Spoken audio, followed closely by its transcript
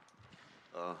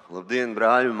Labdien,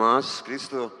 brāļi un māsas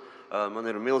Kristu! Man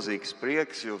ir milzīgs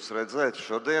prieks jūs redzēt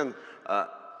šodien.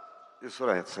 Jūs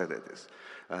varētu sēdēties.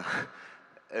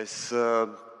 Es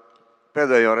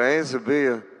pēdējo reizi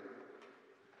biju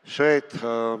šeit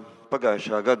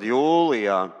pagājušā gada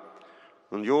jūlijā.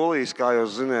 Un jūlijas, kā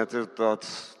jūs zināt, ir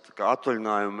tāds kā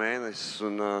atvaļinājuma mēnesis,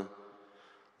 un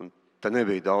te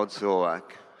nebija daudz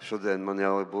cilvēku. Šodien man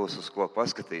jau būs uz ko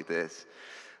paskatīties.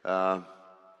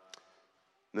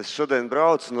 Es šodien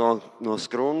braucu no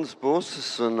Skrundas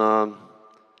puses, un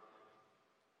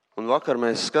vakar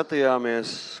mēs skatījāmies,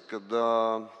 kad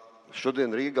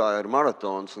šodien Rīgā ir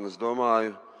maratons, un es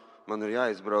domāju, man ir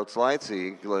jāizbrauc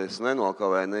laicīgi, lai es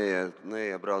nenokavēju,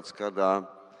 neiebraucu kādā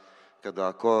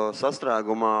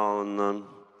sastrēgumā, un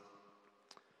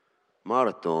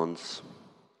maratons.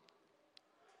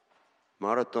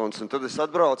 Un tad es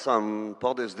atbraucām,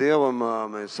 paldies Dievam,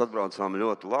 mēs atbraucām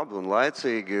ļoti labi un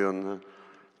laicīgi, un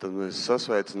tad mēs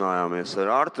sasveicinājāmies ar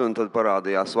Artu, un tad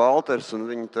parādījās Valters, un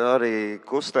viņi te arī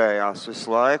kustējās visu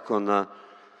laiku, un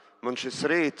man šis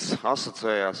rīts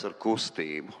asociējās ar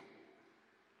kustību.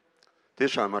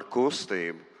 Tiešām ar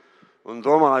kustību. Un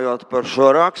domājot par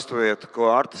šo raksturvietu, ko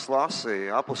Artis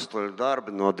lasīja, Apostoļu darbi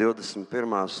no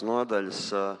 21. nodaļas,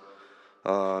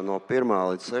 no 1.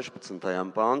 līdz 16.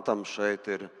 pantam, šeit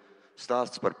ir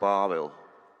stāsts par Pāvilu.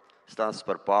 Stāsts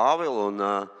par Pāvilu, un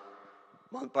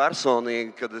man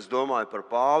personīgi, kad es domāju par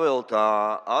Pāvilu,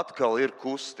 tā atkal ir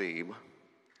kustība.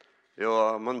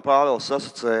 Jo man Pāvils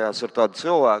asociējās ar tādu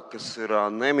cilvēku, kas ir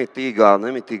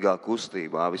nemitīgā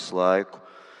kustībā visu laiku.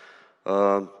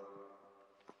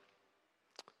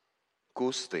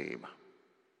 Kustība.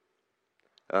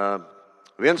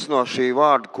 Viens no šī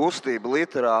vārda kustība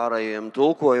literārajiem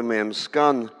tulkojumiem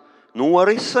skan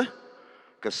norise,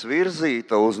 kas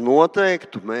virzīta uz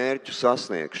noteiktu mērķu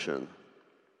sasniegšanu.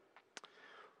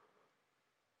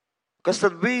 Kas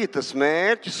tad bija tas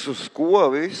mērķis, uz ko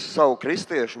visu savu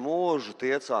kristiešu mūžu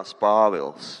tiecās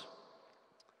Pāvils?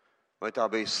 Vai tā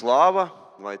bija slava,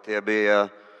 vai tie bija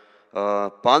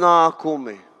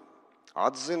panākumi,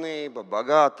 atzinība,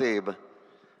 bagātība?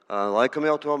 Laikam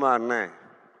jau tomēr nē.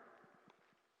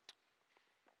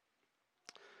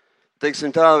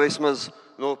 Teiksim tā, vismaz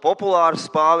populārs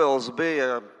Pāvils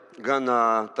bija gan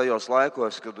tajos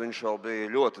laikos, kad viņš vēl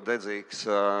bija ļoti dedzīgs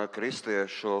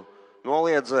kristiešu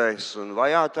noliedzējs un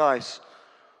vajātājs,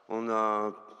 un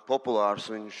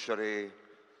populārs viņš arī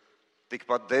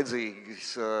tikpat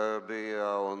dedzīgs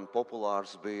bija un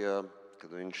populārs bija,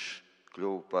 kad viņš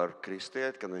kļuva par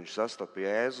kristieti, kad viņš sastapa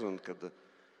Jēzu un kad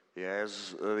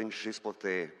viņš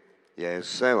izplatīja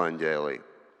Jēzus evaņģēliju.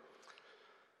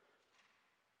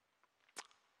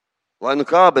 Lai nu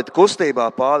kā, bet kustībā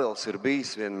Pāvils ir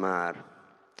bijis vienmēr.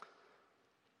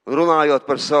 Runājot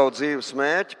par savu dzīves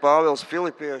mērķi, Pāvils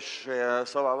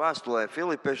savā vēstulē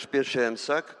Filipiešiem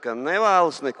saka, ka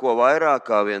nevēlas neko vairāk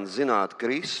kā vien zināt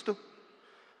Kristu.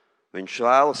 Viņš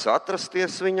vēlas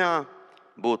atrasties viņā,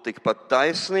 būt tikpat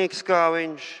taisnīgs kā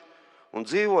viņš un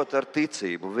dzīvot ar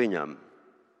ticību viņam.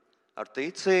 Ar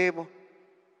ticību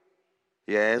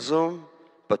Jēzum,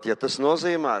 pat ja tas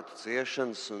nozīmētu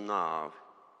ciešanas un nāvi.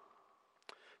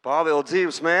 Pāvila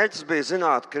dzīves mērķis bija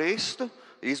zināt Kristu,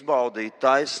 izbaudīt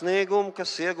taisnīgumu,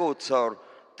 kas iegūts caur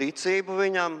ticību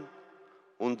viņam,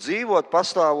 un dzīvot,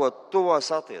 pastāvot tuvās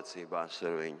attiecībās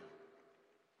ar viņu.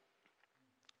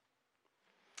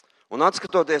 Un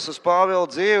atskatoties uz Pāvila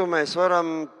dzīvi, mēs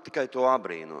varam tikai to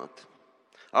abrīnot.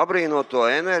 Abrīnot to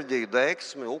enerģiju,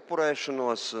 deksmi,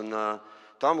 upurēšanos un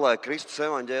tam, lai Kristus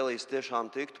evaņģēlijs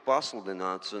tiešām tiktu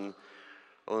pasludināts.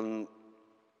 Un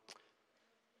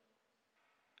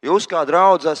jūs kā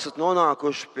draudzi esat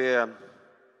nonākuši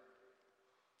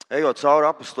ejot cauri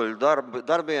apostoļu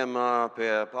darbiem,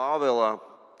 pie Pāvila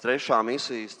 3.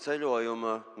 misijas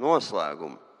ceļojuma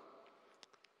noslēguma.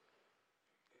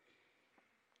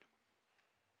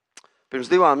 Pirms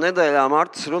 2 nedēļām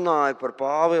Artis runāja par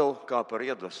Pāvilu kā par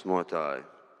iedvesmotāju.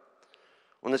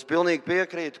 Un es pilnīgi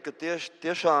piekrītu, ka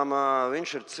tiešām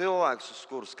viņš ir cilvēks, uz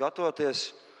kuru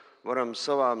skatoties, varam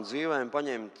savām dzīvēm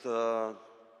paņemt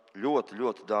ļoti,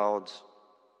 ļoti daudz.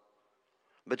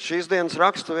 Bet šīs dienas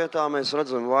raksturvietā mēs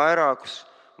redzam vairākus,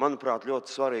 manuprāt, ļoti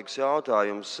svarīgus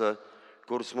jautājumus,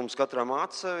 kurus mums katram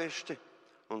atsevišķi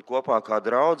un kopā kā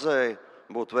draudzēji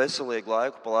būtu veselīgi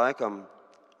laiku pa laikam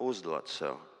uzdot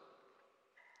sev.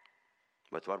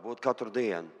 Bet varbūt katru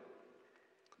dienu.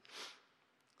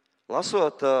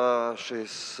 Lasot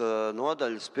šīs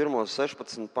nodaļas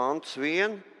 16 pantus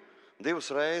 2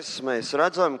 reizes, mēs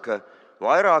redzam, ka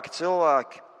vairāki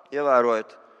cilvēki,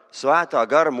 ievērojot svētā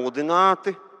gara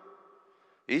mudināti,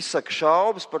 izsaka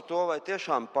šaubas par to, vai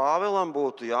tiešām Pāvilam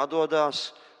būtu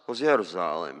jādodas uz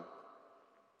Jeruzalemi.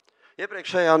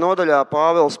 Iepriekšējā nodaļā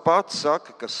Pāvils pats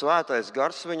saka, ka Svētais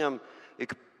Gars viņam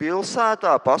ik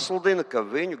pilsētā pasludina, ka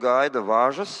viņu gaida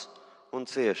važas un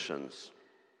ciešanas.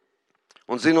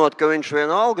 Un zinot, ka viņš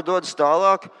vienalga dodas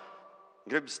tālāk,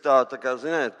 gribas tā kā,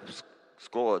 ziniet,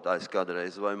 skolotājs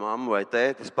kādreiz vai mamma vai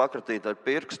tētis pakratīt ar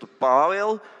pirkstu: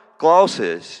 Pāvili,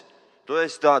 klausies, tu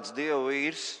esi tāds Dieva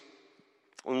vīrs,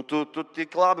 un tu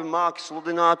tik labi māki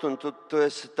sludināt, un tu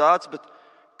esi tāds, bet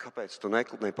kāpēc tu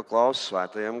nepaklausi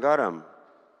Svētajam Garam?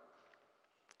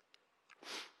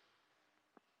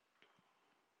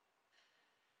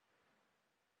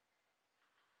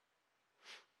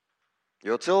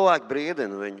 Jo cilvēki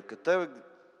brīdina viņu, ka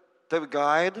tevi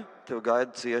gaida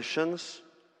ciešanas,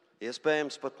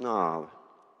 iespējams pat nāve.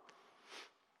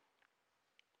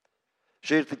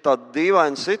 Šī ir tāda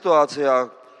dīvaina situācijā,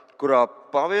 kurā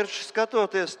pavirši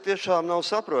skatoties tiešām nav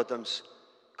saprotams,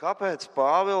 kāpēc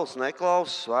Pāvils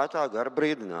neklausa Svētā Gara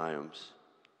brīdinājumus.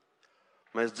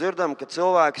 Mēs dzirdam, ka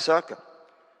cilvēki saka,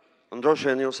 un droši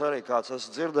vien jūs arī kāds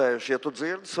esat dzirdējuši, ja tu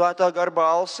dzirdi Svētā Gara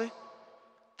balsi,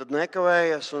 tad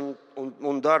nekavējies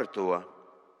un dari to.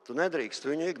 Tu nedrīkst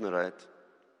viņu ignorēt.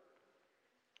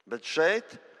 Bet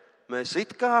šeit mēs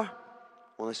it kā,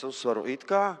 un es uzsvaru it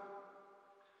kā,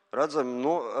 redzam,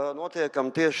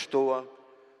 notiekam tieši to,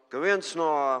 ka viens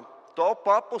no top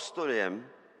apustuļiem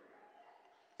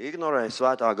ignorēja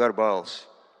Svētā Gara balsi.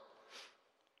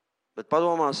 Bet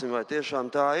padomāsim, vai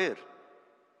tiešām tā ir.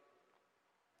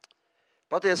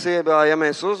 Patiesībā, ja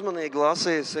mēs uzmanīgi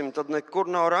lasīsim, tad nekur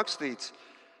nav rakstīts,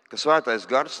 ka Svētais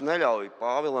Gars neļauj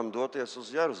Pāvilam doties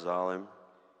uz Jeruzalemi.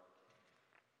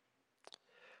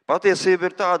 Patiesība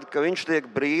ir tāda, ka viņš tiek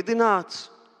brīdināts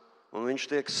un viņš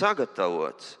tiek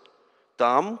sagatavots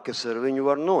tam, kas ar viņu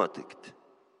var notikt,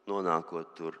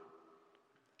 nonākot tur.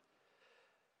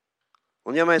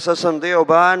 Un ja mēs esam Dieva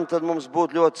bērni, tad mums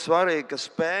būtu ļoti svarīgi, ka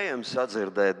spējam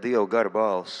sadzirdēt Dieva Gara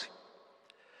balsi.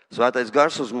 Svētais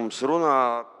Gars uz mums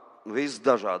runā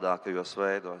visdažādākajos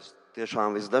veidos.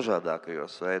 Tiešām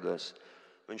visdažādākajos veidos.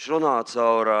 Viņš runā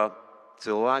caur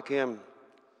cilvēkiem,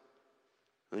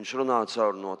 viņš runā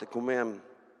caur notikumiem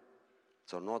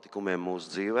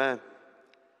mūsu dzīvē.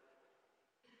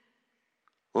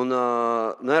 Un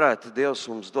nereti Dievs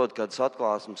mums dod kādas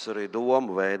atklāsmes arī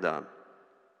domu veidā.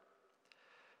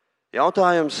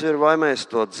 Jautājums ir, vai mēs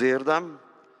to dzirdam,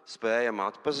 spējam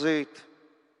atpazīt,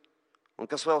 un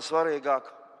kas vēl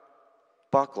svarīgāk,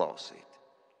 paklausīt.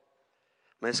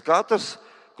 Mēs katrs,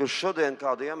 kurš šodien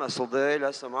kādu iemeslu dēļ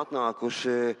esam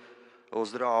atnākuši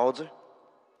uz draudzi,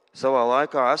 savā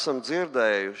laikā esam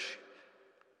dzirdējuši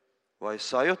vai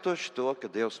sajutuši to, ka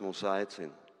Dievs mūs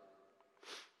aicina.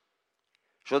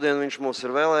 Šodien viņš mūs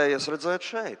ir vēlējies redzēt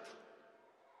šeit.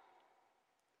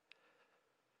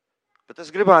 Bet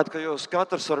es gribētu, ka jūs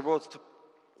katrs varbūt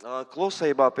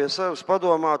klusībā pie sevis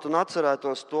padomātu un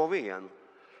atcerētos to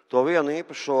vienu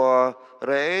īpašo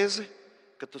reizi,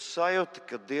 kad tu sajūti,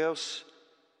 ka Dievs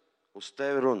uz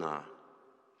tevi runā.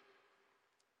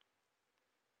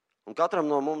 Un katram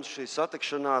no mums šī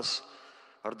satikšanās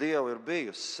ar Dievu ir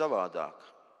bijusi savādāka.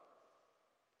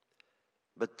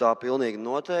 Bet tā pilnīgi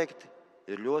noteikti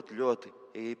ir ļoti, ļoti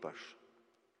īpaša.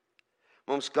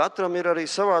 Mums katram ir arī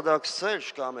savādāks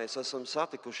ceļš, kā mēs esam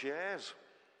satikuši Jēzu.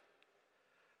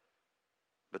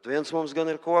 Bet viens mums gan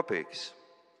ir kopīgs.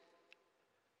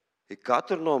 Ik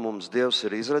katru no mums Dievs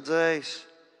ir izredzējis,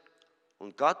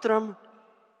 un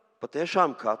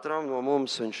patiešām katram no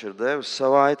mums viņš ir devis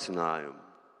savu aicinājumu.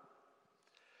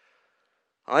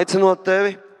 Aicinot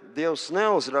tevi, Dievs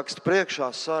neuzraksta priekšā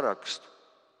sarakstu.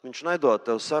 Viņš nedod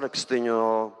tev sarakstiņu,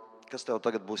 kas tev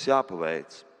tagad būs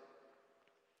jāpaveic.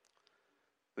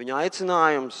 Viņa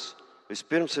aicinājums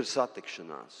vispirms ir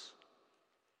satikšanās.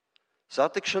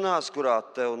 Satikšanās, kurā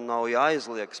tev nav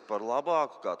jāizliekas par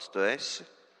labāku, kāds tu esi.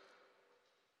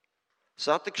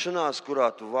 Satikšanās, kurā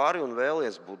tu vari un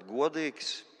vēlies būt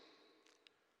godīgs,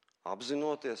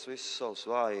 apzinoties visas savas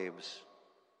vājības.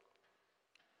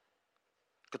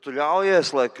 Kad tu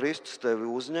ļaujies, lai Kristus tevi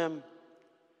uzņem,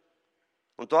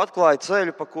 un tu atklāji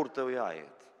ceļu, pa kuru tev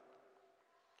jāiet.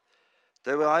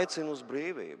 Tevi aicina uz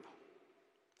brīvību.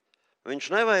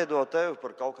 Viņš neveido tevi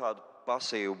par kaut kādu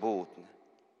pasīvu būtni.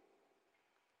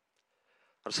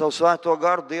 Ar savu Svēto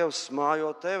Garu Dievs mājo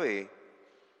tevī.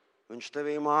 Viņš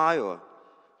tevī mājo,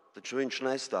 taču viņš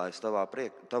nestājas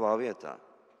tavā vietā.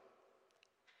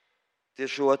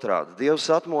 Tieši otrādi. Dievs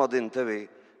atmodina tevī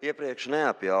iepriekš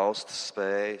neapjaustas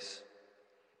spējas.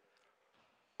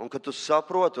 Un kad tu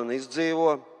saproti un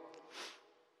izdzīvo,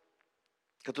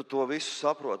 kad tu to visu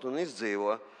saproti un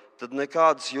izdzīvo, tad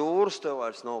nekādas jūras tev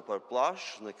vairs nav par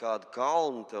plašu, nekāda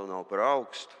kalna tev nav par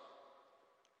augstu.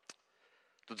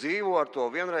 Tu dzīvo ar to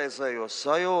vienreizējo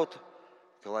sajūtu,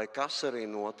 ka lai kas arī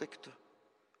notiktu,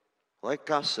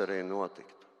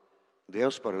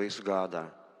 Dievs par visu gādā.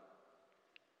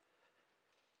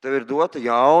 Tev ir dota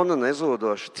jauna,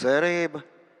 nezudoša cerība.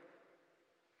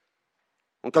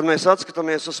 Un kad mēs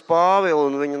atskatāmies uz Pāvilu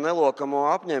un viņa nelokamo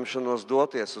apņemšanos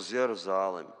doties uz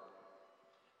Jeruzalemi,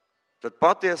 tad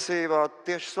patiesībā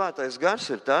tieši Svētais Gars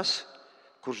ir tas,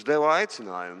 kurš deva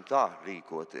aicinājumu tā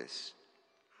rīkoties.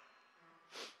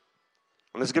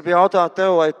 Un es gribu jautāt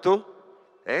tev, vai tu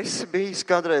esi bijis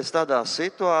kādreiz tādā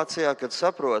situācijā, kad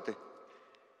saproti,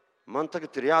 man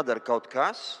tagad ir jādara kaut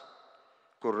kas,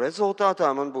 kur rezultātā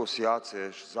man būs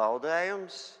jācieš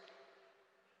zaudējums,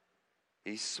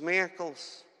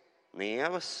 izsmiekls,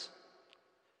 nievas.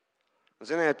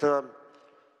 Ziniet,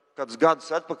 kādus gadus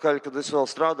atpakaļ, kad es vēl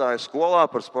strādāju skolā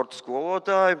par sporta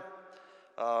skolotāju,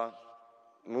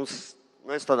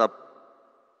 mēs tādā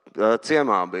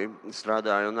ciemā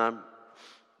strādāju, un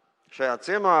šajā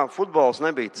ciemā futbols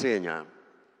nebija cieņā.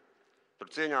 Tur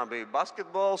cieņā bija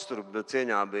basketbols, tur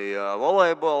cieņā bija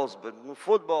volejbols, bet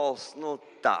futbols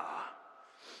tā.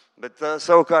 Bet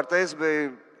savukārt es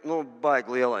biju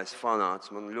baigi lielais fanāts.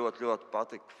 Man ļoti, ļoti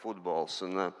patika futbols.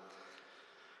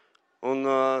 Un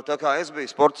tā kā es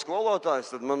biju sporta skolotājs,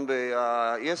 tad man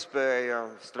bija iespēja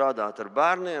strādāt ar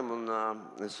bērniem, un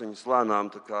es viņus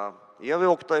lēnām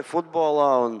ievilku tajā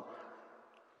futbolā.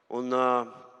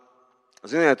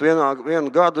 Ziniet,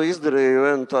 vienu gadu izdarīju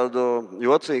vienu tādu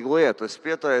jocīgu lietu. Es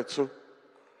pieteicu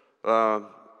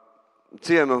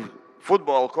ciema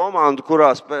futbola komandu,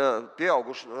 kurās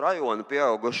rajona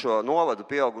pieaugušo, novada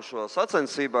pieaugušo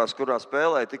sacensībās, kurā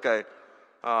spēlēja tikai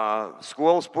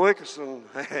skolas puikas un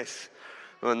es.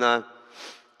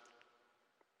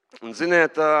 Un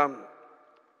ziniet,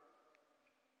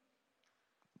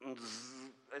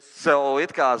 es sev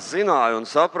it kā zināju un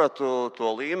sapratu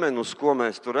to līmeni, uz ko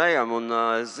mēs tur ejam. Un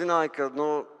es zināju, ka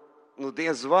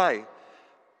diez vai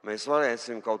mēs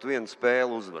varēsim kaut vienu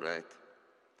spēli uzvarēt.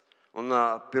 Un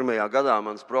pirmajā gadā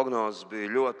manas prognozes bija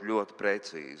ļoti, ļoti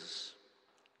precīzas.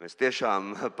 Mēs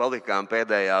tiešām palikām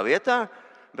pēdējā vietā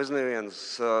bez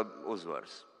nevienas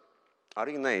uzvaras.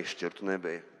 Arī neizšķirtu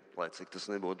nebija, lai cik tas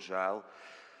nebūtu žēl.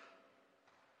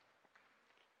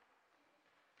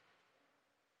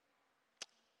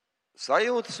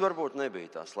 Sajūtas varbūt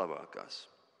nebija tās labākās,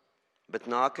 bet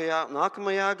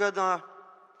nākamajā gadā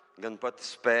gan pati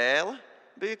spēle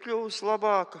bija kļuvusi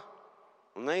labāka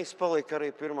un neizpalika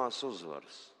arī pirmās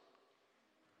uzvaras.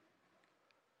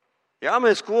 Jā,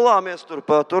 mēs kulāmies tur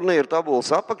pa turnīru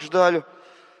tabulas apakšdaļu,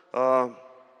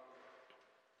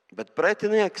 bet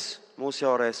pretinieks mūs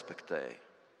jau respektēja.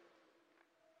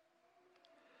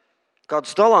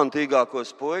 Kādus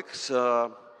talantīgākos puikas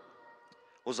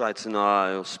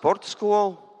uzaicināju uz sporta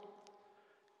skolu.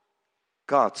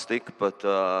 Kāds tika pat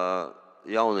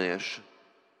jauniešu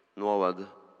novada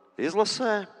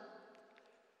izlasē.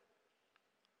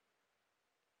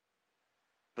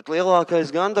 Bet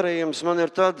lielākais gandarījums man ir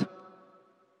tad,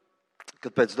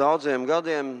 kad pēc daudziem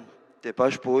gadiem tie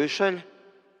paši puišeļi,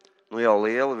 jau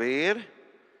lieli vīri,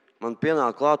 man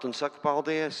pienāk klāt un saka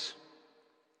paldies.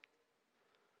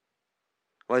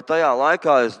 Vai tajā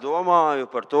laikā es domāju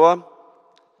par to,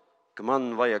 ka man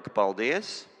vajag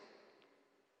paldies?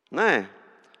 Nē,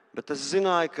 bet es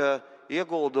zināju, ka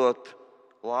ieguldot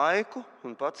laiku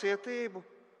un pacietību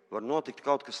var notikt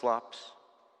kaut kas labs.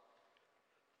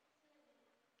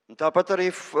 Un tāpat arī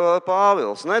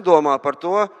Pāvils nedomā par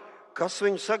to, kas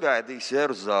viņu sagaidīs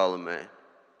Jeruzalemē,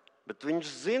 bet viņš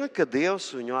zina, ka Dievs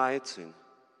viņu aicina.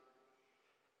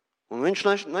 Un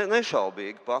viņš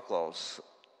nešaubīgi paklaus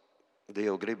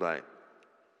Dieva gribai.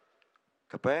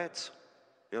 Kāpēc?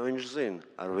 Jo viņš zina,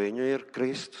 ar viņu ir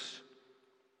Kristus.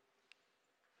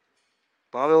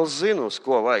 Pāvils zina, uz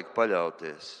ko vajag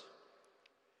paļauties.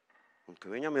 Un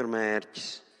ka viņam ir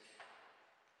mērķis.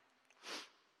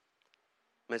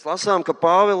 Mēs lasām, ka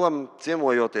Pāvilam,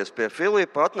 ciemojoties pie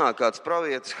Filipa, atnāk kāds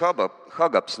pravietis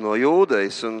Hagaps no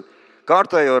Jūdejas un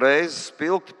kārtējo reizi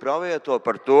spilgti pravieto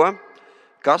par to,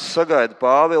 kas sagaida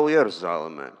Pāvilu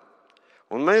Jeruzalemē.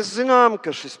 Un mēs zinām,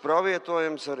 ka šis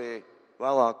pravietojums arī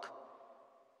vēlāk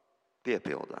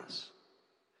piepildās.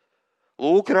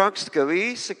 Lūk, raksta, ka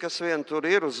visi, kas vien tur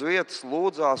ir uz vietas,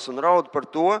 lūdzās un raud par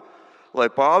to,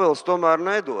 lai Pāvils tomēr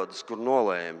nedodas, kur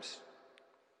nolēmis.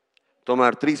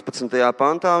 Tomēr 13.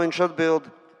 pantā viņš atbild: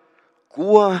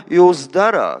 ko jūs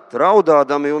darāt,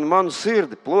 raudādami un manu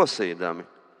sirdi plosīdami?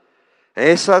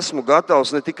 Es esmu gatavs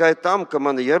ne tikai tam, ka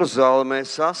mani Jeruzalemē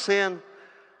sasien,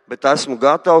 bet esmu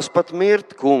gatavs pat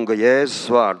mirt kunga Jēzus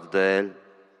vārda dēļ.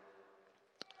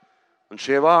 Un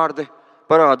šie vārdi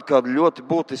parāda kādu ļoti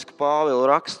būtisku Pāvila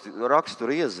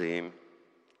raksturu iezīmi.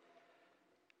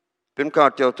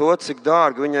 Pirmkārt jau to, cik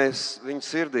dārgi viņa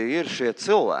sirdī ir šie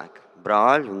cilvēki,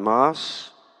 brāļi un māsas,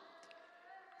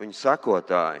 viņa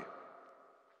sekotāji.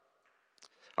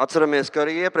 Atceramies, ka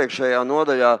arī iepriekšējā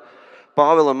nodaļā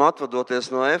Pāvilam atvadoties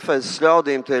no Efezas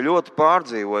ļaudīm, tie ļoti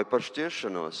pārdzīvoja par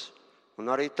šķiršanos. Un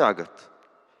arī tagad.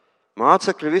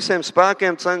 Mācekļi visiem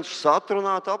spēkiem cenšas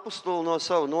atrunāt apostuli no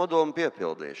savu nodomu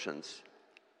piepildīšanas.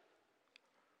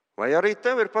 Vai arī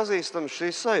tev ir pazīstama šī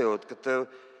sajūta, ka tev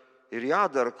ir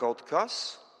jādara kaut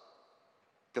kas,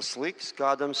 kas liks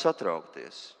kādam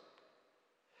satraukties?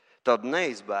 Tāda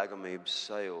neizbēgamības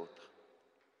sajūta.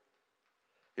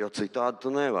 Jo citādi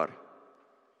tu nevari.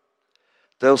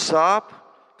 Tev sāp,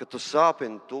 ka tu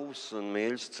sāpini tuvus un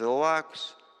mīļus cilvēkus,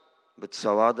 bet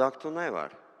savādāk tu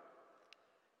nevari.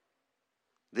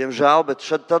 Diemžēl, bet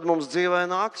tad mums dzīvē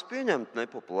nāks pieņemt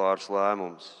nepopulārus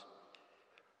lēmumus.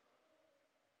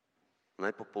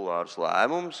 Nepopulārus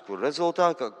lēmumus, kur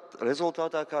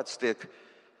rezultātā kāds tiek,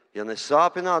 ja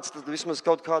nesāpināts, tad vismaz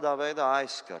kaut kādā veidā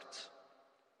aizskarts.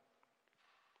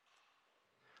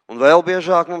 Un vēl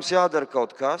biežāk mums jādara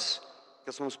kaut kas,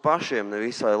 kas mums pašiem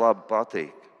nevisai labi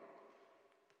patīk.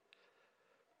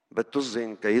 Bet tu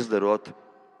zini, ka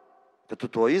tu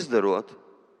to izdarot,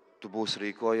 tu būsi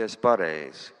rīkojies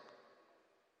pareizi.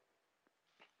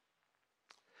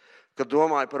 Kad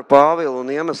domāju par Pāvilu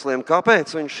un iemesliem,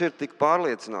 kāpēc viņš ir tik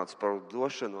pārliecināts par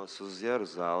došanos uz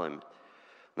Jeruzalemi,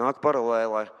 nāk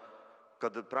paralēli,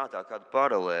 kad prātā kāda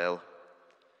paralēla.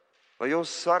 Vai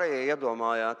jūs arī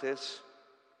iedomājāties,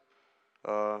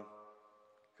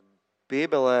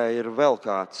 Bībelē ir vēl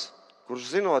kāds, kurš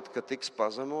zinot, ka tiks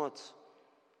pazemots,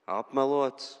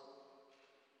 apmelots,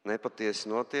 nepatiesi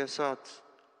notiesāts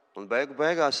un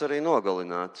beigās arī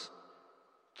nogalināts,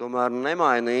 tomēr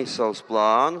nemainīja savus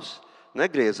plānus,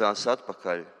 negriezās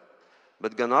atpakaļ,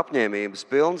 bet gan apņēmības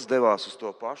pilns devās uz to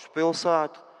pašu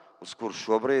pilsētu, uz kuru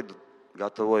šobrīd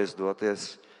gatavojas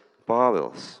doties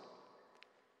Pāvils.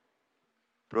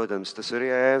 Protams, tas ir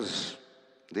Jēzus,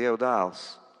 Dieva dēls.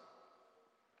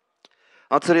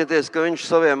 Atcerieties, ka viņš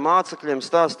saviem mācekļiem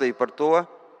stāstīja par to,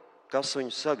 kas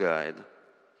viņu sagaida.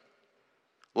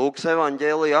 Lūkas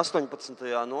evaņģēlija 18.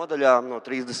 nodaļā no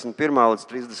 31. līdz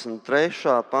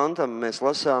 33. pantam mēs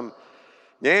lasām: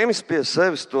 ņēmis pie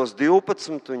sevis tos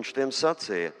 12, viņš tiem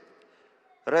sacīja: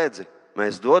 redzi,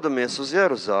 mēs dodamies uz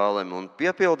Jeruzalemi un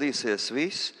piepildīsies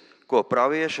viss, ko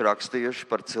pravieši rakstījuši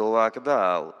par cilvēka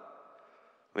dēlu.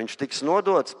 Viņš tiks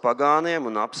nodots pagāniem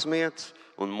un apsmiets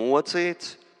un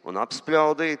mocīts un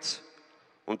apspļaudīts,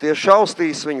 un tie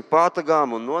šaustīs viņu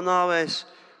pātagām un nonāvēs,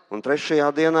 un 3.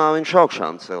 dienā viņš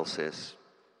augšām celsies.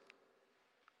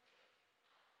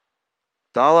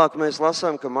 Tālāk mēs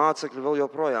lasām, ka mācekļi vēl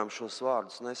joprojām šos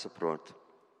vārdus nesaprot.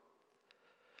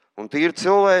 Un tīri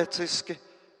cilvēciski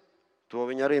to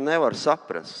viņi arī nevar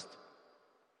saprast.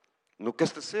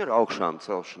 Kas tas ir augšām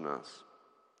celšanās?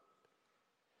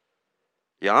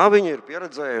 Jā, viņi ir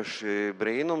pieredzējuši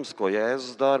brīnums, ko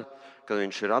Jēzus dara, kad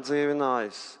viņš ir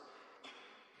atdzīvinājis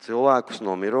cilvēkus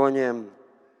no miroņiem.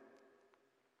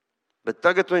 Bet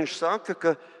tagad viņš saka,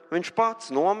 ka viņš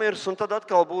pats nomirs un tad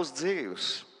atkal būs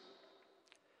dzīvs.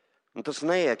 Un tas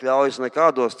neiekļaujas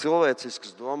nekādos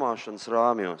cilvēciskas domāšanas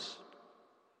rāmjos.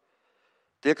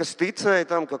 Tie, kas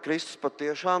ticēja tam, ka Kristus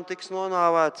patiešām tiks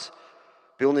nonāvēts,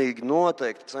 pilnīgi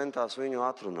noteikti centās viņu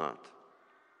atrunāt.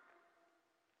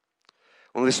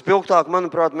 Un vispilgtāk,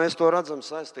 manuprāt, mēs to redzam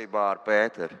saistībā ar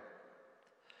Pēteri.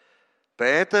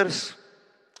 Pēters,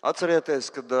 atcerieties,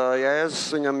 kad Jēzus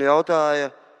viņam jautāja,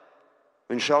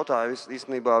 viņš jautāja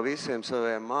īstenībā visiem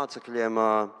saviem mācekļiem,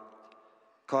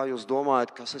 kā jūs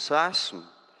domājat, kas es esmu?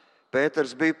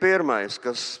 Pēters bija pirmais,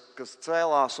 kas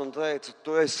cēlās un teica: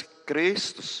 tu esi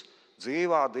Kristus,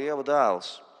 dzīvā Dieva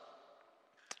dēls.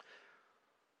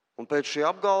 Un pēc šī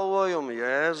apgalvojuma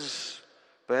Jēzus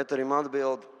Pēterim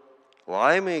atbild: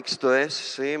 laimīgs tu esi,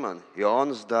 Sīmon,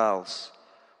 Jonas dēls,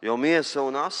 jo miesa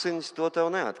un asinis to tev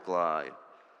neatklāja,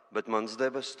 bet mans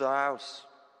debesu Tēvs.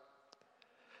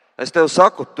 Es tev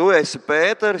saku, tu esi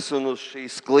Pēteris, un uz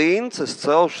šīs klinces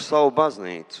celšu savu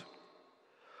baznīcu.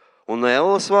 Un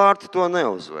elles vārti to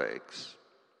neuzveiks.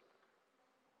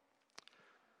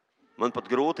 Man pat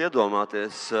grūti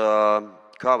iedomāties,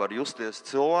 kā var justies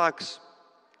cilvēks,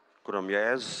 kuram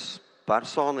Jēzus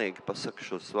personīgi pasaka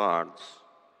šos vārdus.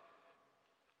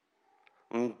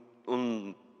 Un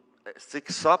es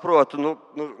cik saprotu,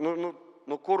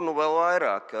 kur vēl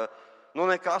vairāk, ka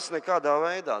nekas nekādā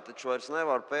veidā taču vairs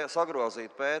nevar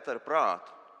sagrozīt Pētera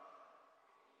prātu,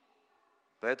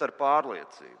 Pētera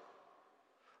pārliecību.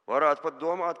 Varētu pat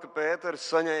domāt, ka Pēters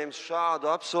saņēmis šādu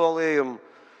apsolījumu,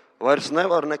 vairs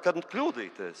nevar nekad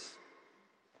kļūdīties.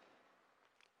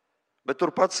 Bet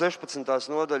turpat 16.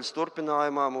 nodaļas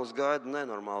turpinājumā mūs gaida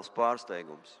nenormāls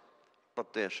pārsteigums. Pat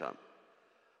tiešām.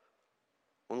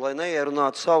 Un, lai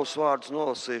neierunātu savus vārdus,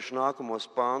 nolasīšu nākamos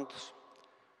pantus.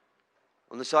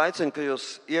 Un es aicinu, ka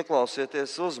jūs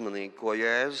ieklausieties uzmanīgi, ko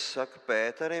Jēzus saka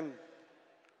Pēterim,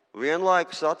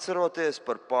 vienlaikus atceroties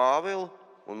par Pāvilu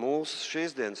un mūsu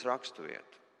šīs dienas raksturvietu.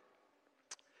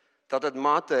 Tātad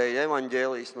Mateja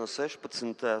evaņģēlijs no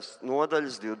 16.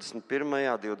 nodaļas 21.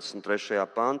 un 23.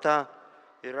 pantā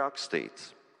ir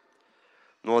rakstīts.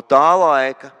 No tā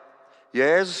laika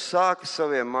Jēzus sāka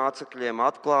saviem mācekļiem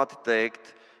atklāti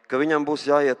teikt, ka viņam būs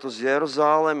jāiet uz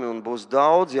Jeruzalemi un būs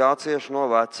daudz jācieš no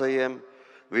vecajiem,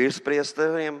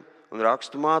 virspriesteriem un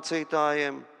rakstu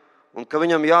mācītājiem, un ka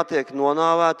viņam jātiek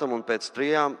nonāvētam un pēc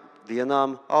 3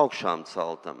 dienām augšām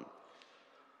celtam.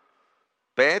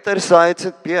 Pēteris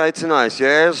pieaicinājis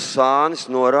Jēzus sānis,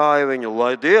 norāja viņu,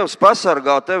 lai Dievs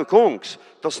pasargā tevi, kungs,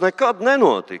 tas nekad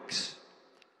nenotiks.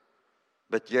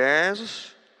 Bet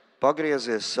Jēzus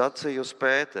pagriezies sacīja uz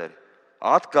Pēteri,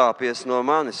 atkāpies no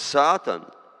manis, Sātan,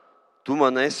 tu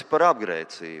man esi par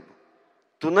apgrēcību.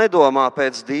 Tu nedomā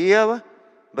pēc Dieva,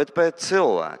 bet pēc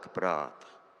cilvēka prāta.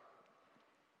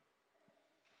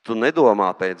 Tu nedomā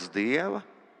pēc Dieva,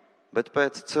 bet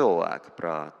pēc cilvēka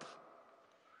prāta.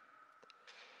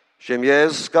 Šiem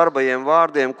Jēzus skarbajiem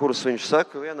vārdiem, kurus viņš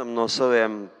saka vienam no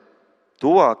saviem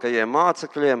tuvākajiem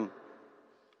mācekļiem,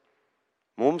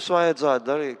 mūs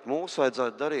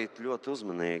vajadzētu darīt ļoti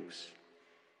uzmanīgus.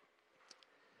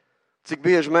 Cik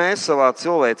bieži mēs savā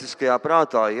cilvēciskajā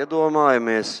prātā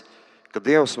iedomājamies, ka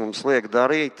Dievs mums liek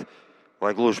darīt,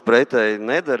 vai gluži pretēji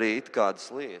nedarīt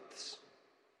kādas lietas.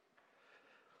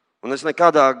 Un es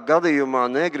nekādā gadījumā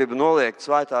negribu noliegt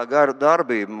svētā gara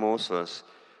darbību mūsos,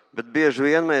 bet bieži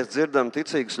vien mēs dzirdam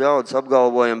ticīgus ļaudis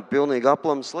apgalvojam pilnīgi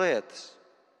aplamas lietas.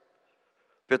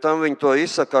 Pie tam viņi to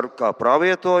izsaka kā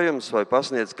pravietojums vai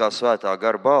pasniedz kā svētā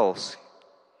gara balsi.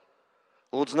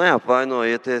 Lūdzu,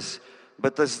 neapvainojieties,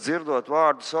 bet es dzirdot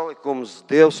vārdu salikumus,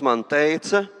 Dievs man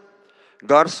teica,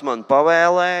 gars man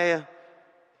pavēlēja,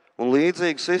 un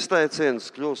līdzīgs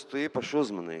izteiciens kļūst īpaši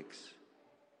uzmanīgs.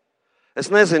 Es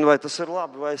nezinu, vai tas ir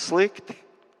labi vai slikti,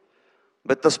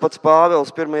 bet tas pats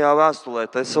Pāvils 1. vēstulē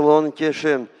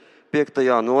Tesaloniķiešiem 5.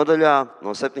 nodaļā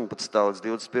no 17. līdz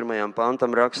 21.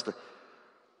 pantam raksta: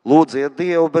 Lūdziet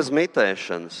Dievu bez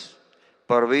mitēšanas,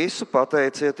 par visu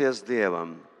pateicieties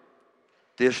Dievam.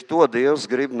 Tieši to Dievs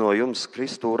grib no jums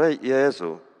Kristu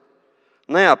Jēzu.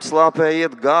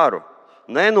 Neapslāpējiet garu,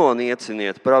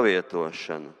 nenonieciniet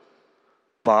pravietošanu.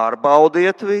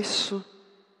 Pārbaudiet visu,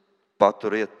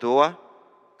 paturiet to,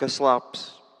 kas labs.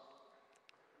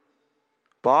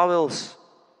 Pāvils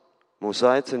mūs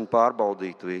aicina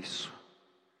pārbaudīt visu.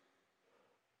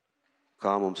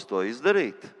 Kā mums to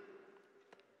izdarīt?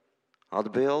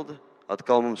 Atbilde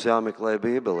atkal mums jāmeklē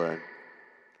Bībelē.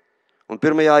 Un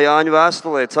 1. Jāņa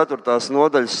vēstulē 4.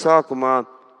 nodaļas sākumā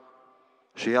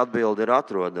šī atbilde ir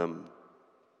atrodama.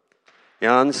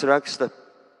 Jānis raksta: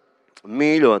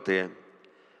 Mīļotie,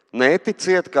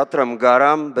 neticiet katram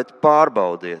garam, bet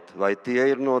pārbaudiet, vai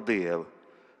tie ir no Dieva,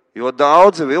 jo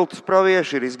daudzi viltus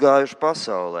pravieši ir izgājuši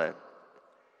pasaulē.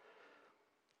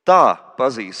 Tā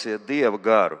pazīsiet Dieva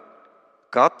garu.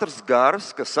 Katrs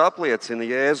gars, kas apliecina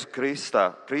Jēzu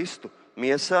Kristu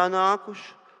miesā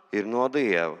nākuši, ir no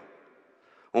Dieva.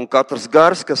 Un katrs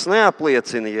gars, kas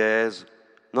neapliecina Jēzu,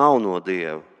 nav no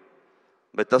Dieva.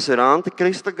 Bet tas ir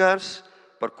antikrista gars,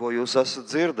 par ko jūs esat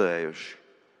dzirdējuši.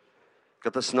 Ka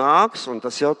tas nāks, un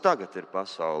tas jau tagad ir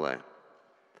pasaulē.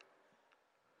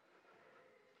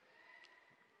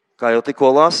 Kā jau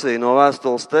tikko lasīju no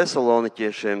vēstules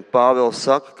Tesaloniķiešiem, Pāvils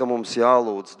saka, ka mums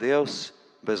jālūdz Dievs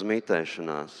bez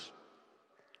mitēšanās.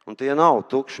 Un tie nav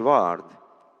tukši vārdi.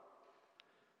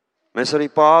 Mēs arī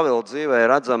Pāvila dzīvē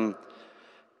redzam,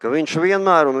 ka viņš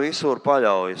vienmēr un visur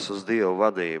paļaujas uz Dievu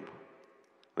vadību.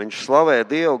 Viņš slavē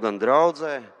Dievu gan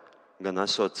draudzē, gan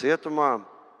esot cietumā.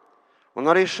 Un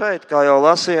arī šeit, kā jau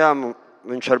lasījām,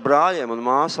 viņš ar brāļiem un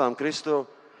māsām Kristu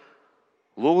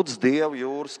lūdz Dievu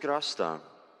jūras krastā.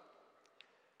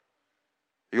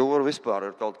 Jūra vispār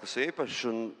ir kaut kas īpašs,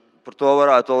 un par to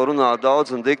varētu vēl runāt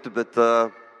daudz un dikti, bet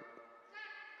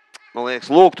man liekas,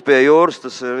 lūgt pie jūras,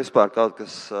 tas ir vispār kaut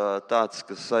kas tāds,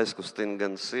 kas aizkustina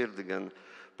gan sirdi, gan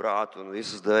prātu un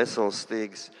visas dvēseles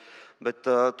stīgas. Bet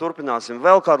turpināsim.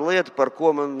 Vēl kāda lieta, par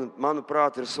ko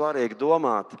manuprāt ir svarīgi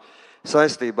domāt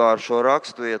saistībā ar šo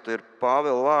raksturvietu, ir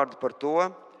Pāvila vārdi par to,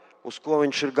 uz ko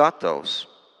viņš ir gatavs.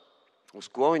 Uz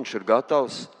ko viņš ir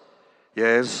gatavs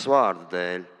Jēzus vārdu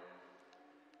dēļ.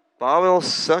 Pāvils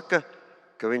saka,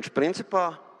 ka viņš principā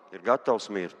ir gatavs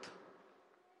mirt.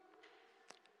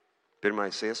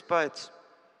 Pirmais iespējas.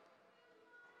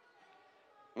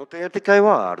 Tie ir tikai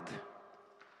vārdi.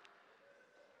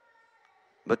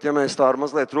 Bet, ja mēs tā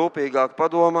mazliet rūpīgāk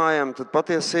padomājam, tad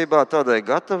patiesībā tādai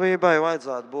gatavībai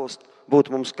vajadzētu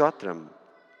būt mums katram.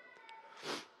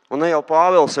 Un ne jau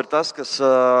Pāvils ir tas, kas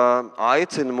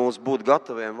aicina mūs būt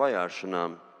gataviem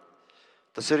vajāšanām.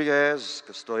 Tas ir Jēzus,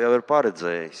 kas to jau ir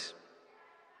paredzējis.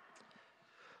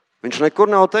 Viņš nekur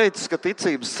nav teicis, ka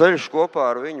ticības ceļš kopā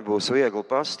ar viņu būs viegli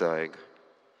pastaiga.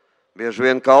 Bieži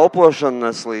vien kalpošana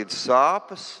nes līdz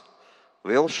sāpes,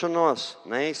 vilšanos,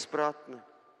 neizpratni.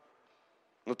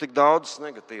 Tik daudzas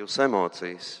negatīvas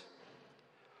emocijas.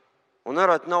 Un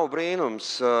nereti nav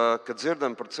brīnums, kad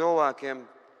dzirdam par cilvēkiem,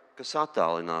 kas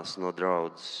attālinās no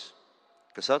draudzes,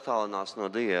 kas attālinās no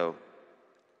Dieva.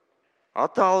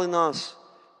 Attālinās,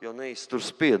 jo neiztur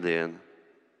spiedienu.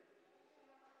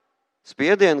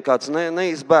 Spiedienu kāds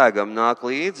neizbēgam nāk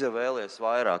līdzi, ja vēlies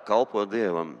vairāk kalpot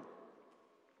Dievam.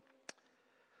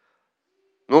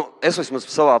 Es vismaz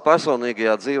savā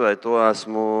personīgajā dzīvē to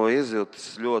esmu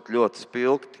izjutis ļoti, ļoti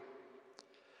spilgti.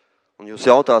 Un jūs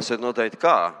jautāsiet noteikti,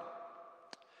 kā?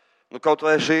 Kaut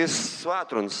vai šīs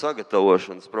svētrunas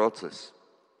sagatavošanas process.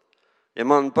 Ja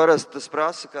man parasti tas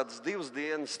prasa kādas 2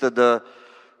 dienas, tad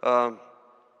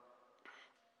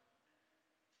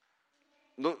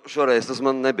šoreiz tas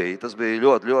man nebija. Tas bija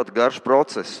ļoti, ļoti garš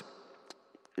process.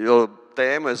 Jo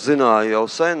tēmu es zināju jau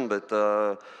sen, bet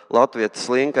latvietis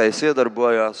Linkais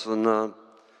iedarbojās un,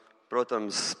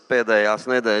 protams, pēdējās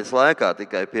nedēļas laikā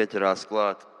tikai pieķerās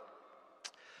klāt.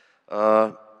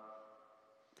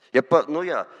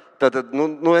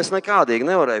 Es nekādīgi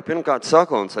nevarēju pirmkārt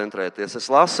sakoncentrēties. Es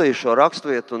lasīju šo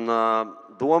raksturvietu un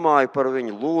domāju par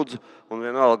viņu, lūdzu, un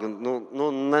vienalga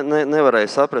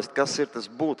nevarēju saprast, kas ir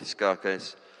tas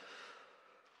būtiskākais.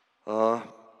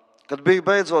 Kad biju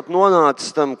beidzot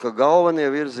nonācis tam, ka galvenie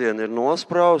virzieni ir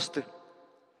nosprausti,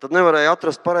 tad nevarēju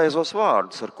atrast pareizos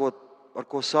vārdus, ar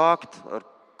ko sākt,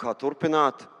 kā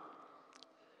turpināt.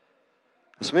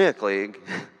 Smieklīgi,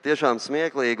 tiešām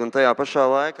smieklīgi, un tajā pašā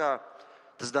laikā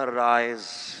tas dara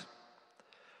raizes.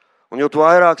 Un jo tu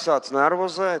vairāk sāc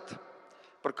nervozēt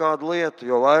par kādu lietu,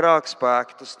 jo vairāk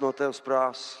spēka tas no tevis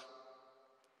prasa.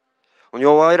 Un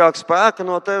jo vairāk spēka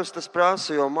no tevis tas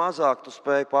prasa, jo mazāk tu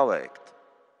spēj paveikt.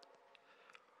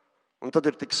 Un tad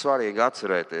ir tik svarīgi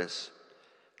atcerēties,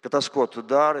 ka tas, ko tu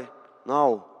dari,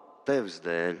 nav tevis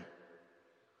dēļ.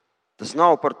 Tas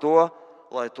nav par to,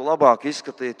 lai tu labāk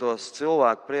izskatītos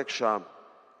cilvēku priekšā.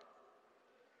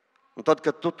 Un tad,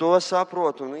 kad tu to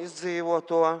saproti un izdzīvo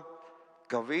to,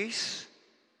 ka viss,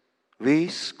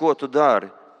 ko tu dari,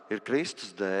 ir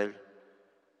Kristus dēļ,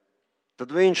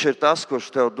 tad viņš ir tas, kurš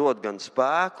tev dod gan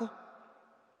spēku,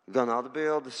 gan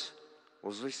atbildes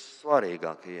uz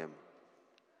vissvarīgākajiem.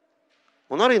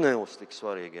 Un arī ne uz tik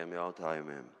svarīgiem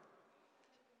jautājumiem.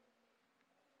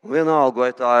 Un vienalga,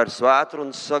 vai tā ir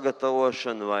svētrunas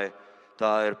sagatavošana, vai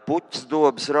tā ir puķes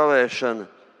dobes ravēšana,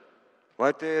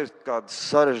 vai tie ir kādas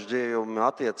sarežģījumi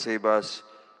attiecībās,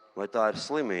 vai tā ir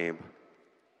slimība.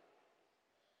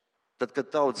 Tad,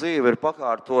 kad tava dzīve ir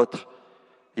pakārtota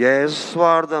Jēzus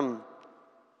vārdam,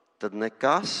 tad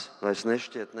nekas vairs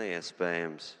nešķiet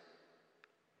neiespējams.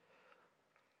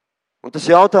 Un tas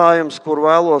jautājums, kur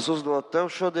vēlos uzdot tev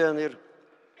šodien, ir,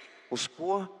 uz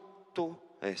ko tu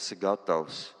esi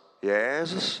gatavs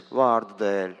Jēzus vārda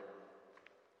dēļ?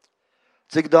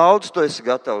 Cik daudz tu esi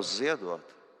gatavs ziedot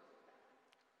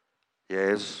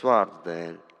Jēzus vārda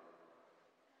dēļ?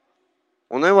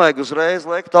 Un nevajag uzreiz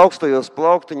lekt augstajos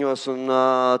plauktiņos un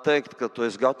teikt, ka tu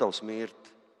esi gatavs mirt.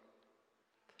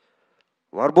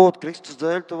 Varbūt Kristus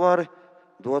dēļ tu vari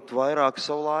dot vairāk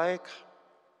savu laiku.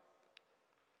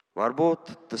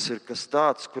 Varbūt tas ir kas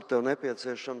tāds, kur tev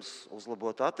nepieciešams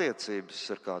uzlabot attiecības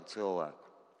ar kādu cilvēku.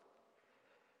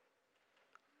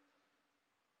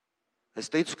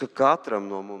 Es ticu, ka katram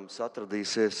no mums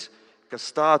atradīsies kas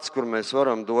tāds, kur mēs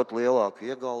varam dot lielāku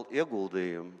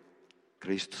ieguldījumu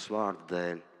Kristus vārda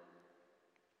dēļ.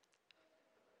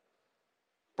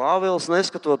 Pāvils,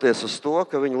 neskatoties uz to,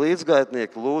 ka viņa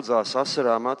līdzgaitnieki lūdzās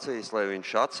asarām acīs, lai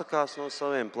viņš atsakās no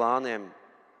saviem plāniem,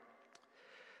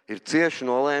 ir cieši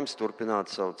nolēmis turpināt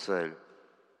savu ceļu.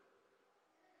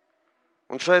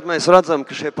 Un šeit mēs redzam,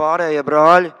 ka šie pārējie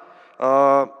brāļi,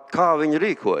 kā viņi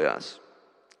rīkojās.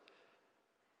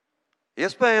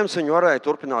 Iespējams, viņi varēja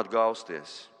turpināt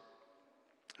gausties,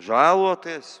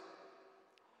 žēloties,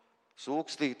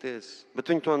 sūkstīties,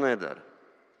 bet viņi to nedara.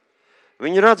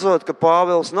 Viņi redzot, ka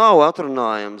Pāvils nav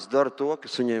atrunājams, dara to,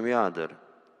 kas viņiem jādara.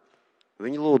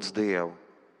 Viņi lūdz Dievu,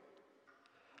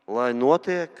 lai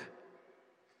notiek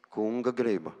Kunga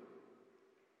griba.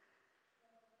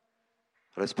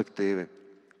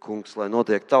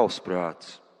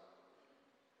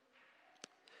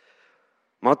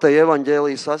 Mateja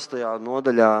evaņģēlijas 8.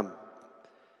 nodaļā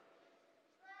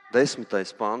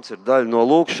 10. pants ir daļa no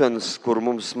lūkšanas, kuru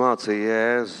mums mācīja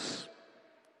Jēzus.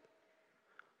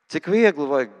 Cik viegli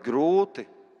vai grūti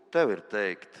tev ir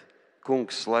teikt,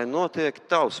 Kungs, lai notiek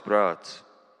tavs prāts.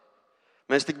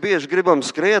 Mēs tik bieži gribam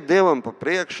skriet Dievam pa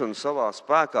priekšu un savā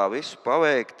spēkā visu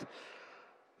paveikt,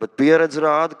 bet pieredze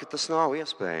rāda, ka tas nav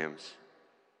iespējams.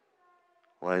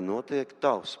 Lai notiek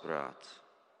tavs prāts.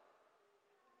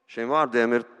 Šiem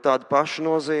vārdiem ir tāda paša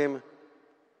nozīme,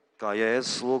 kā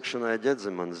Jēzus lūgšanai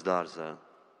Ģedzemanes dārzā.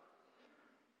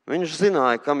 Viņš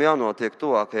zināja, kam jānotiek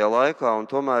tuvākajā laikā, un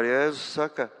tomēr Jēzus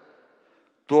saka,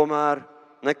 tomēr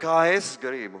ne kā es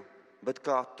gribu, bet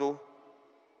kā tu.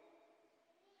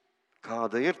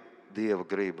 Kāda ir Dieva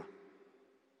griba?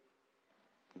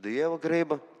 Dieva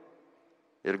griba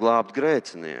ir glābt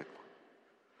grēcinieku.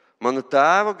 Mana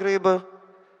Tēva griba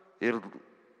ir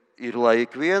lai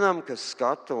ikvienam, kas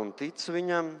skata un tic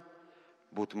viņam,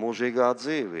 būtu mūžīgā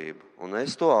dzīvība, un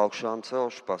es to augšām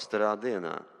celšu pastarā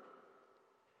dienā.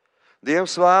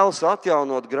 Dievs vēlas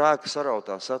atjaunot grēka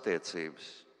sarautās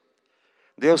attiecības.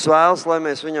 Dievs vēlas, lai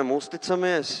mēs viņam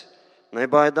uzticamies,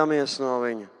 nebaidamies no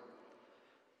viņa.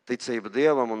 Ticība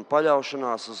Dievam un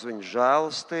paļaušanās uz viņa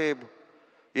žēlastību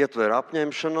ietver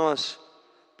apņemšanos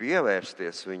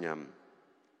pievērsties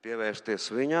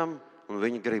viņam un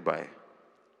viņa gribai.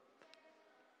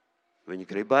 Viņa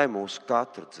gribai mūsu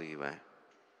katra dzīvē.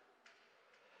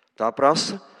 Tā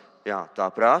prasa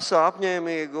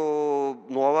apņēmīgu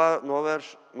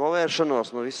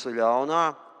novēršanos no visa ļaunā,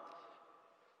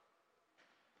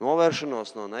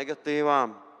 novēršanos no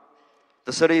negatīvām.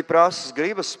 Tas arī prasa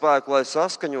gribas spēku, lai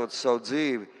saskaņotu savu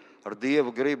dzīvi ar Dieva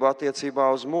gribu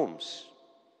attiecībā uz mums.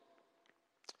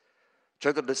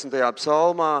 40.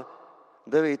 psalmā,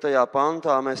 9.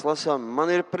 pantā mēs lasām, man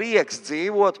ir prieks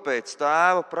dzīvot pēc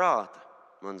Tēva prāta,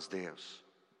 mans Dievs.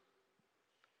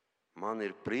 Man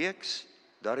ir prieks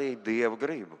darīt Dieva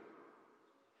gribu.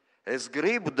 Es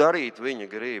gribu darīt viņa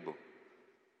gribu.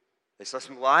 Es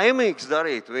esmu laimīgs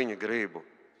darīt viņa gribu.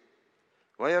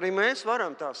 Vai arī mēs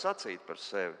varam tā sacīt par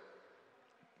sevi?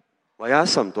 Vai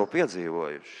esam to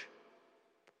piedzīvojuši?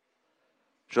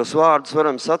 Šos vārdus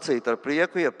varam sacīt ar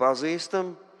prieku, ja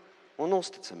pazīstam un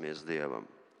uzticamies Dievam.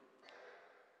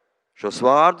 Šos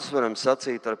vārdus varam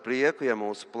sacīt ar prieku, ja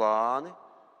mūsu plāni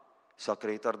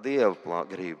sakrīt ar Dieva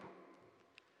gribu.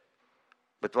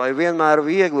 Bet vai vienmēr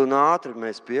viegli un ātri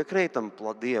mēs piekrītam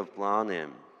Dieva plāniem?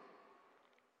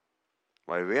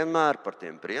 Vai vienmēr par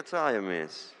tiem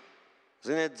priecājamies?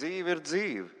 Ziniet, dzīve ir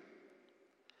dzīve.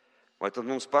 Vai tad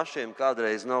mums pašiem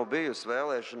kādreiz nav bijusi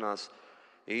vēlēšanās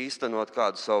īstenot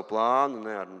kādu savu plānu,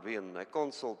 ne ar vienu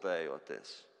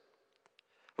nekonsultējoties?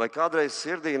 Vai kādreiz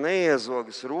sirdī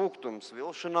neiezogas rūgtums,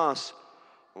 vilšanās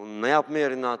un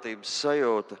neapmierinātības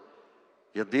sajūta,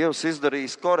 ja Dievs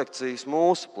izdarīs korekcijas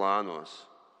mūsu plānos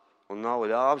un nav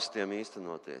ļāvis tiem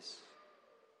īstenoties?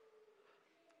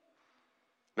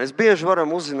 Mēs bieži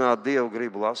varam uzzināt Dievu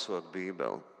gribu lasot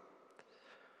Bībeli.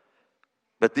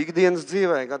 Bet ikdienas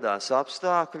dzīvē gadās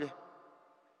apstākļi,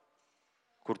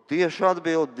 kur tieši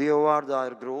atbildi Dieva vārdā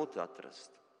ir grūti atrast.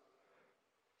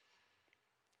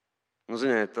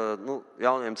 Ziniet,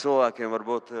 jauniem cilvēkiem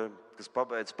varbūt, kas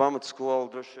pabeidz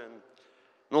pamatskolu, droši vien,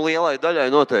 lielai daļai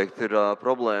noteikti ir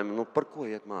problēma, par ko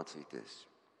iet mācīties.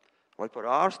 Vai par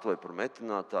ārstu, vai par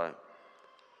metinātāju.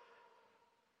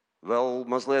 Vēl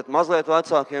mazliet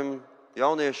vecākiem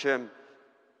jauniešiem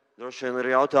droši vien ir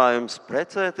jautājums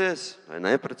precēties vai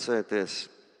neprecēties.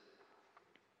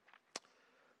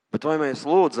 Bet vai mēs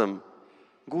lūdzam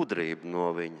gudrību no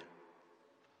viņa?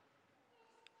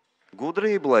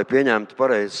 Gudrību, lai pieņemtu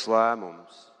pareizus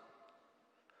lēmumus?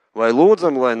 Vai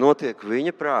lūdzam, lai notiek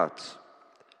viņa prāts?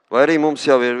 Vai arī mums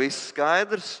jau ir viss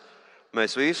skaidrs,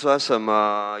 mēs visu esam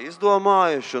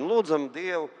izdomājuši un lūdzam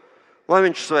Dievu, lai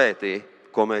viņš svētī,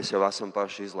 ko mēs jau esam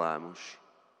paši izlēmuši?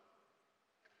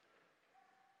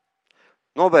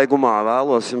 Nobeigumā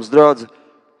vēlos jums, draugi,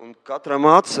 un katram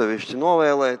atsevišķi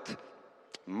novēlēt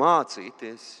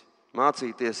mācīties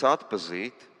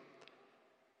atpazīt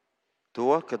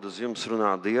to, kad uz jums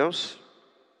runā Dievs,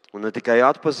 un ne tikai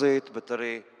atpazīt, bet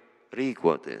arī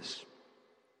rīkoties.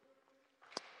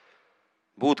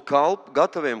 Būt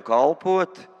gataviem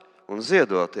kalpot un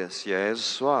ziedoties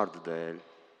Jēzus vārda dēļ.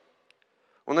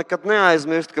 Un nekad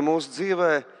neaizmirst, ka mūsu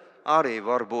dzīvē arī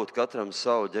var būt katram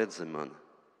savu Ģedzemani.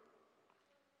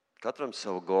 Katram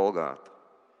savu Golgātu.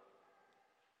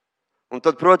 Un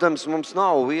tad, protams, mums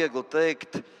nav viegli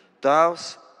teikt,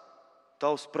 Tēvs,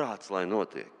 tavs prāts, lai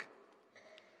notiek.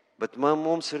 Bet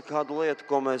mums ir kāda lieta,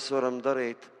 ko mēs varam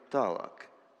darīt tālāk.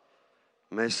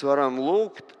 Mēs varam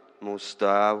lūgt mūsu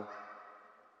Tēvu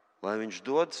lai viņš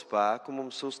dod spēku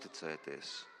mums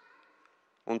uzticēties.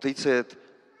 Un ticiet,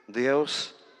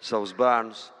 Dievs savus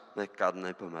bērnus nekad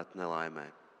nepamet nelaimē.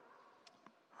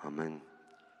 Amen.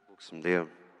 Lūksim Dievu.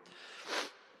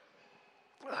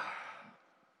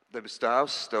 Debes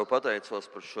Tēvs, es Tev pateicos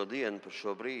par šo dienu, par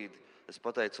šo brīdi. Es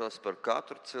pateicos par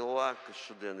katru cilvēku, kas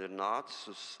šodien ir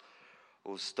nācis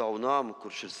uz Tavu namu,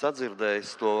 kurš ir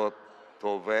sadzirdējis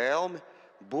to vēlmi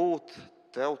būt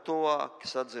Tev tuvāk,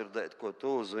 sadzirdēt, ko Tu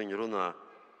uz viņu runā.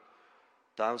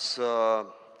 Tēvs,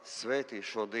 svētī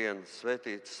šo dienu,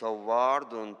 svētī savu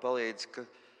vārdu un palīdz, ka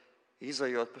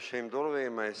izejot pa šīm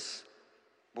durvīm, mēs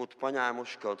būtu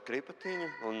paņēmuši kaut kripatiņu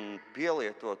un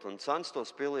pielietot un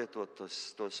censtos pielietot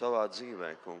to savā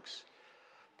dzīvē, kungs.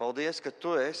 Paldies, ka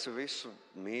Tu esi visu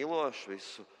mīlošs,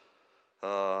 visu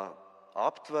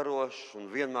aptverošs un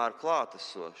vienmēr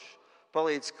klātesošs.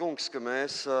 Palīdz, kungs, ka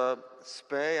mēs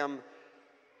spējam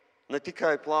ne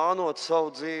tikai plānot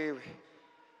savu dzīvi,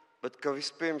 bet ka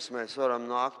vispirms mēs varam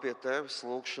nākt pie Tevis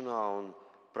lūgšanā un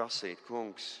prasīt,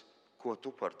 kungs, ko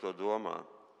Tu par to domā.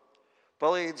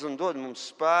 Palīdz un dod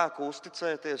mums spēku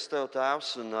uzticēties Tev,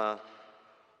 Tēvs,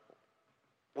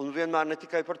 un vienmēr ne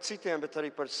tikai par citiem, bet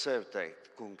arī par sevi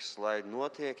teikt, kungs, lai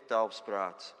notiek Tavs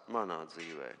prāts manā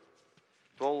dzīvē.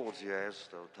 To lūdzu Jēzus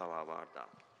Tev Tavā vārdā.